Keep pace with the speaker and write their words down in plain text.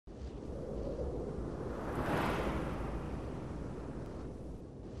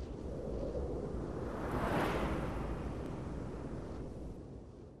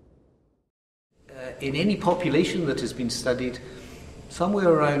in any population that has been studied, somewhere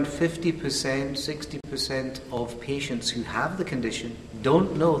around 50%, 60% of patients who have the condition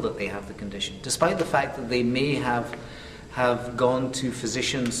don't know that they have the condition, despite the fact that they may have gone to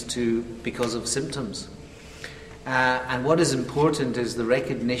physicians because of symptoms. And what is important is the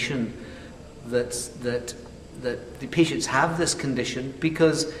recognition that the patients have this condition,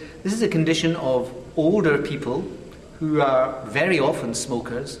 because this is a condition of older people who are very often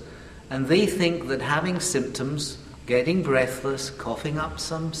smokers, and they think that having symptoms, getting breathless, coughing up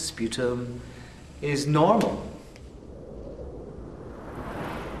some sputum, is normal.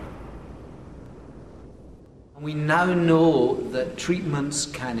 And we now know that treatments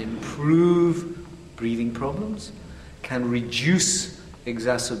can improve breathing problems, can reduce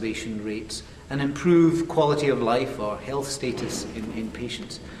exacerbation rates, and improve quality of life or health status in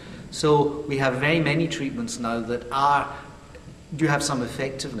patients. So we have very many treatments now that do have some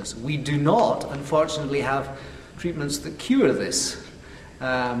effectiveness. We do not, unfortunately, have treatments that cure this,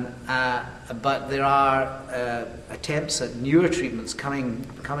 but there are attempts at newer treatments coming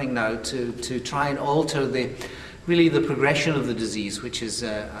now to try and alter the progression of the disease, which is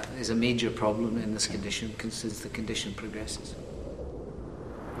a major problem in this condition since the condition progresses.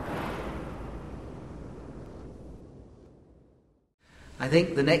 I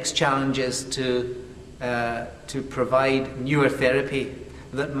think the next challenge is to provide newer therapy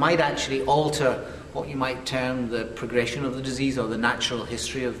that might actually alter what you might term the progression of the disease or the natural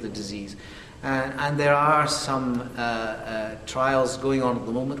history of the disease. And there are some trials going on at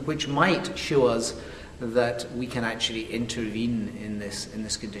the moment which might show us that we can actually intervene in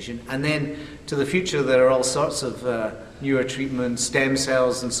this condition. And then to the future, there are all sorts of newer treatments, stem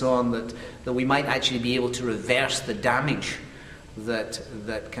cells and so on, that we might actually be able to reverse the damage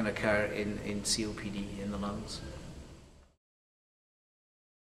that can occur in COPD in the lungs.